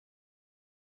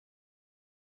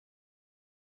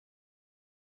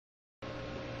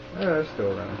they're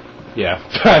still around. Yeah.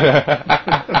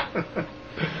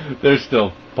 They're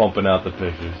still pumping out the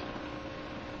pictures.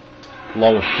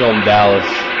 Along with Film Dallas.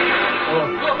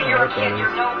 Look, you're a kid, you're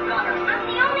no gunner. I'm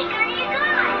the only gunner you got.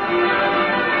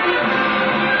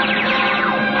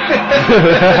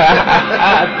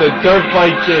 The Dirt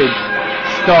Bike Kid,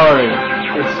 starring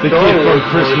the kid from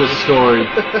Christmas Story.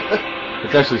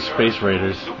 It's actually Space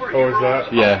Raiders. Oh, is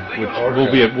that? Yeah, which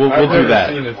Okay. we'll do that.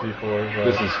 I've never seen it before. But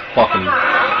This is fucking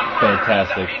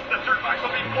fantastic.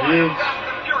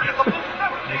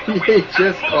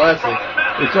 VHS classic.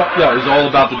 It's all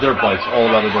about the dirt bikes. All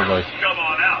about the dirt bikes.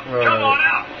 Right.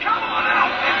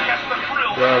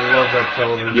 God, I love that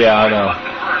television. Yeah, I know.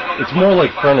 It's more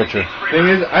like furniture. Thing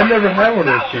is, I never had one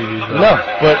of those TVs. Though. No,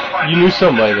 but you knew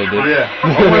somebody that did. Yeah. Oh,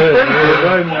 my friend did.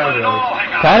 I didn't have those.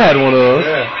 Pat had one of those.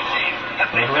 Yeah.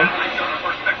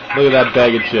 Look at that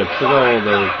bag of chips. Look at all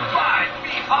those.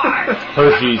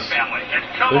 Hershey's.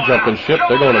 They're jumping ship.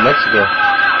 They're going to Mexico.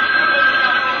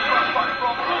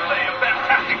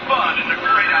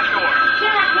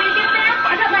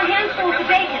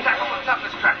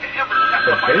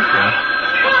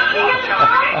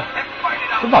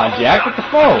 Come on, Jack, with the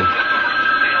phone.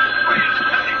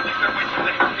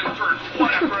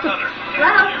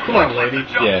 Come on, lady.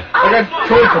 Yeah. I got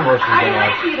toy commercials I'd on.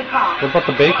 like for you to call. What about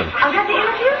the bacon? I got the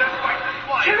interview?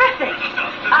 Terrific.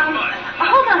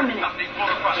 Hold on a minute.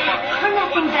 Turn that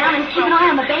thing down and keep an eye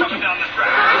on the bacon.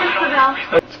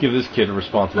 Let's give this kid a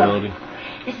responsibility.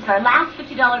 This is our last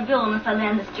 $50 bill unless I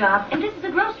land this job, and this is a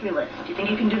grocery list. Do you think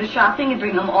you can do the shopping and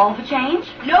bring them all for change?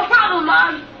 No problem,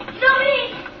 Mom. No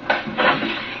me.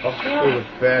 Oh, it was a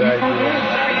bad idea.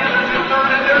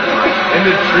 In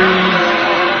the trees.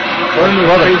 Burn the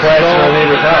crash in our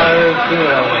neighbor's house.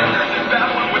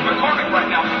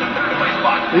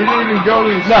 He didn't even go to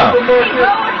the No. supermarket. What's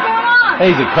going on? Hey,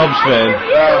 he's a Cubs fan.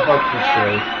 Oh, fuck this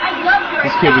shit.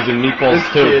 This kid was in Meatballs This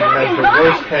too. kid has the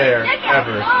worst hair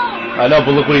ever. I know,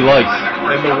 but look what he likes.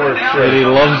 And the worst And shirt. he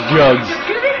loves jugs.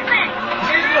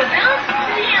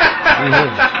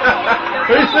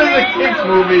 This is a kids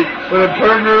movie with a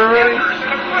pervert already.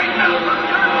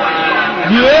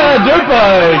 Yeah, dirt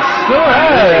bikes.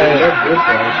 Alright. They're good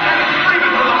guys.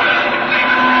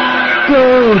 Go,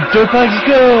 dirt bikes,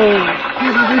 go.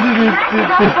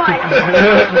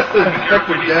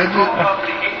 Inspector Gadget.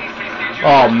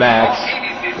 Oh, Max.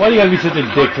 Why do you gotta be such a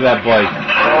dick to that bike?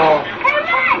 Oh.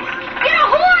 Get a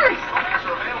horse!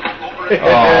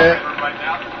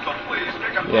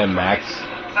 Yeah, Max.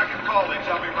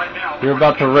 You're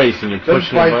about to race and you're This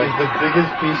pushing your bike is bike. the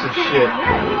biggest piece of shit.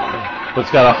 But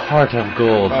it's got a heart of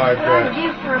gold. Alright, great.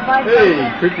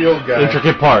 Hey, creepy old guy.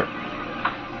 Intricate part.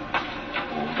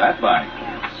 That bike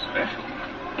is special.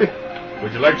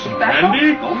 Would you like some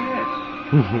candy? Oh,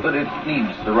 yes. But it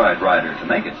needs the right rider to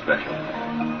make it special.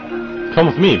 Come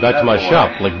with me back to my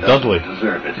shop, like Dudley.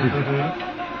 Deserve it.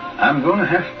 I'm going to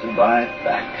have to buy it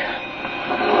back.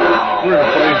 We're going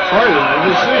to play Friday.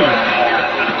 We'll see.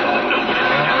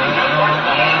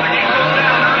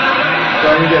 So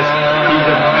I guess he's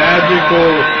a magical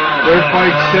dirt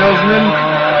bike salesman.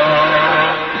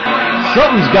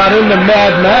 Something's got into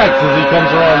Mad Max as he comes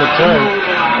around the turn.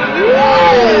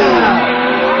 Oh!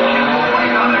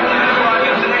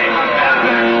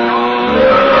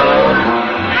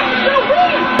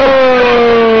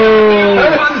 How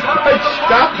does this bike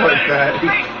stop like that?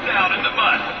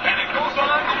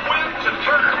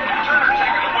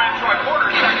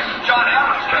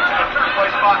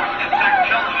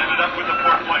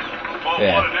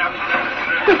 Yeah.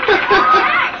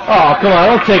 Oh, come on,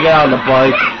 don't take it out on the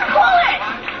bike.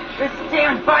 This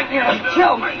damn bike nearly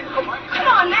killed me. Come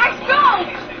on, Max, go!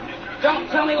 Don't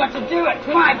tell me what to do. It's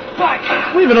my bike.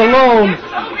 Leave it alone. Max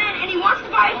sold it, and he wants to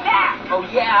buy it back. Oh,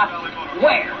 yeah?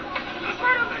 Where? He's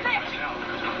right over there.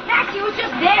 Max, he was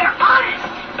just there, honest.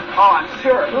 Oh, I'm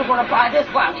sure. Who's going to buy this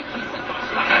lousy piece of shit?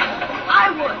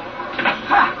 I would.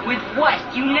 Ha, with what?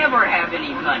 You never have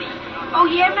any money. Oh,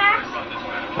 yeah, Max?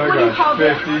 I got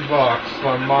 $50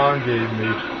 my mom gave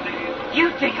me. You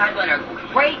think I'd let a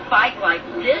great bike like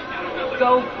this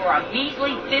go for a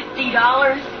measly $50?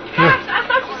 Max, I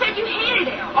thought you said you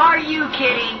hated it. Are you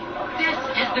kidding? This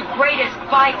is the greatest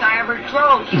bike I ever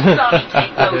drove. You saw me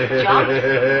take those jumps. Wait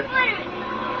a minute.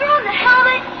 Throw in the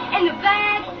helmet and the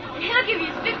bag, and he'll give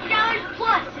you $50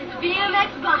 plus his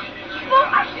BMX bike. Well,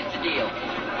 it's a deal.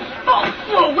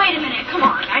 Oh, wait a minute. Come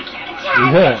on. I can't.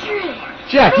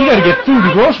 Jack, you gotta get food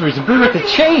and groceries and bring back the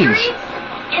change.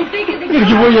 And think of the You're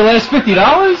gonna give away your last $50?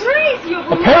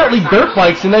 Apparently dirt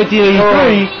bikes in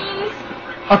 1983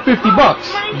 are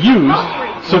 $50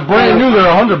 used, so brand new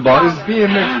they're $100. This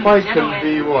BMX bike could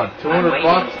be what,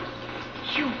 $200?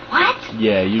 You what?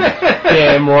 Yeah, you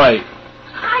damn right.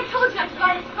 I told you not to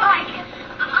buy this bike.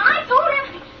 I told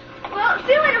him. Well,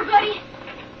 see you later, buddy.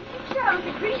 Sure, I was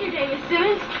a creature, David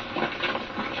Simmons.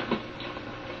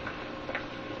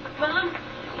 Mom,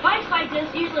 bikes like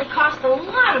this usually cost a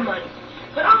lot of money.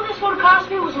 But all this would have cost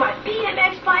me was my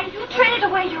BMX bike. You traded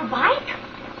away your bike?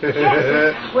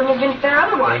 Yes, wouldn't have been fair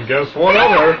otherwise. And guess what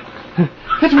other?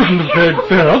 It wouldn't have been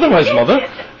fair otherwise, Mother.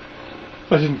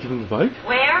 If I didn't give him the bike.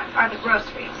 Where are the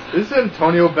groceries? This is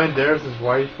Antonio Banderas'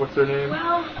 wife. What's her name?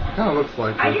 Well, Kind of looks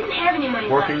like I her. didn't have any money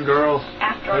Working left. girl.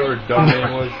 After Whatever all. her dumb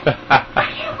name was. I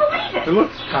can't believe it. It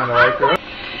looks kind of like her.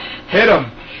 Hit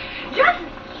him. Just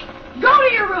go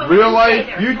to your room. Real and life,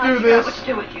 stay there you until do I figure out this. what to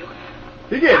do with you.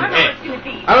 You I get don't know what hit. it's gonna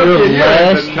be. I don't Your care. You're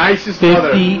last the nicest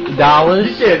mother. $50.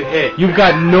 You get hit. You've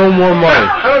got no more money.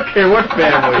 I don't care what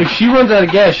family. If she runs out of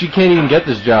gas, she can't even get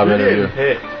this job You interview. get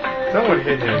hit. Someone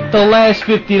hit him. The last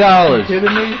 $50. You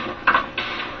kidding me?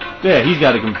 Yeah, he's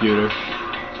got a computer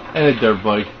and a dirt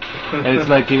bike, and it's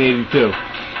 1982.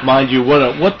 Mind you,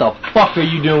 what the fuck are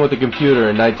you doing with a computer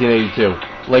in 1982?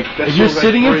 Like, That if you're show's like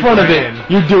sitting in front of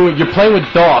 $3,000. it, you're playing with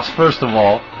DOS first of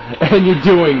all, and you're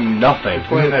doing nothing. You're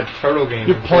playing that turtle game.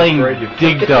 You're playing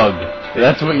Dig Dug.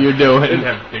 That's what you're I didn't doing.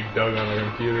 have Dig Dug on the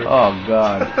computer. Oh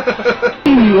God.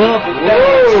 You up?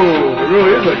 Whoa! It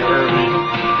really is like Herbie.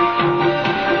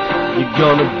 You're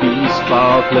gonna be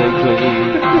sparkling clean.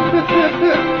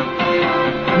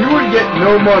 You would get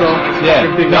no mud off this Yeah,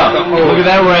 fucking thing out the no. hose. Look at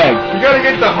that rag. You gotta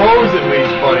get the hose at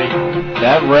least, buddy.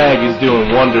 That rag is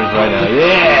doing wonders right now.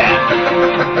 Yeah.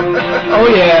 Oh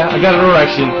yeah, I got an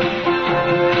erection.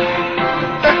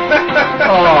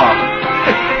 Oh,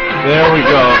 there we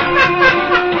go.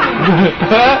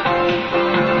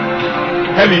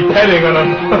 Heavy petting on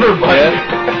another bike. Yeah.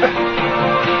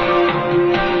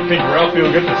 Think Ralphie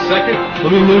will get the second?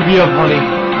 Let me lube you up, honey.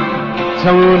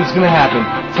 Tell me when it's gonna happen.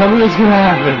 Tell me what's gonna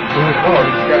happen. Oh,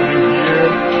 he's got new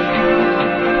gear.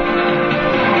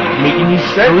 Making you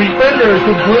That street. fender is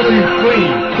completely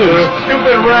clean. Dude. The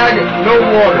stupid rag, no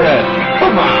water. Yeah.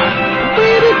 Come on.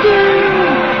 He's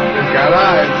got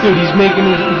eyes. Dude, he's making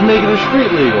it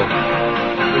street legal.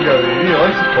 You got a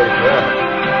license plate for that.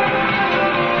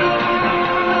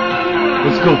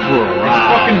 Let's go for a It's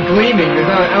ride. fucking gleaming. There's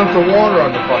not an ounce of water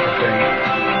on the fucking thing.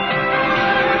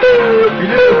 You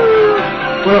just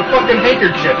with a fucking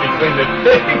handkerchief he cleaned the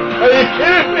thing. Are you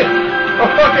kidding me? A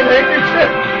fucking handkerchief?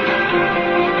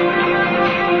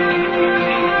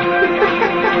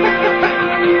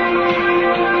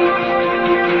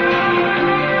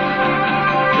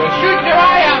 You're shooting your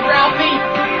eye out, Ralphie.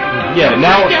 Yeah,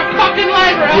 now. Your fucking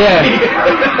leg, Ralphie. Yeah.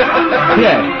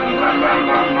 Yeah.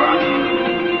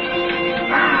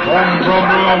 Rum, rum,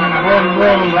 rum, rum,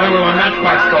 rum. They were my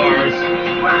matchbox stars.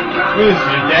 What is this,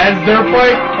 your dad's dirt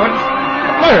bike? What's...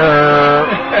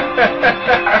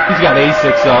 He's got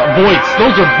A6 on. Voights.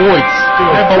 Those are Voights.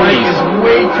 That bike Ponies. is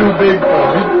way too big for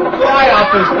him. He'd fly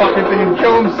off this fucking thing and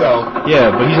kill himself.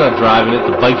 Yeah, but he's not driving it.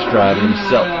 The bike's driving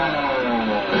himself.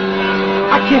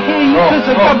 I can hear you because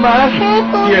I got my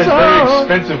headphones He has on. very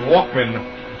expensive Walkman.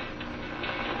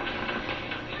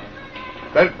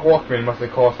 That Walkman must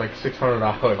have cost like $600.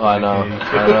 I know.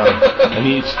 And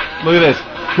he's, look at this,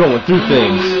 going through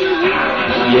things.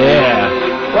 Yeah.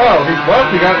 Wow, he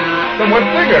got somewhat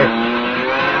bigger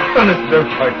on his dirt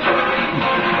bike.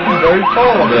 He's very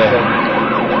tall on this Yeah. thing.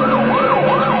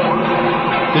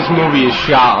 This movie is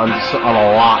shot on a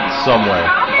lot somewhere.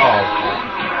 Oh.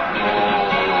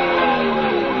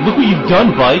 Look what you've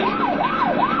done, bike.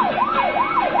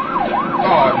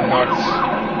 Oh, nuts.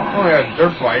 Oh, yeah,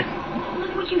 dirt bike.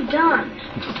 Look what you've done.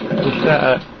 What's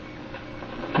that?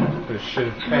 This shit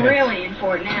is I'm penance. really in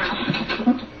for it now.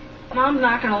 Mom's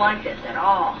not gonna like this at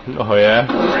all. Oh, yeah?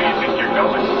 Where do you think you're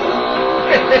going?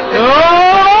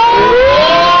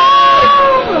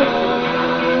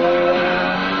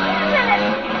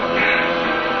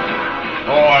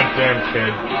 Oh, damn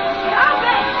kid. Stop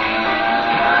it!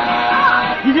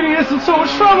 You're gonna get us in so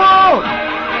much trouble!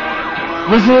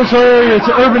 Residential area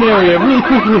to urban area, really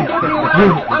quickly. I'm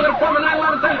gonna form a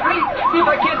 911 street. See if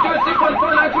I can't do a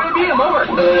 61493 beat him over.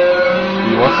 He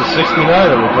wants the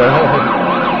 69 of it, bro.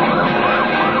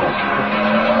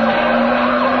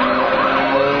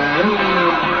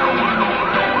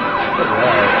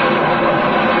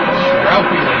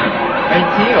 Ralphie's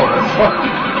 19 on this one.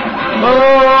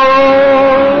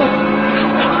 Oh!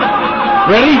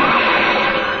 Ready?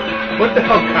 What the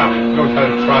hell count? Knows how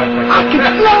to try. I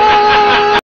can fly!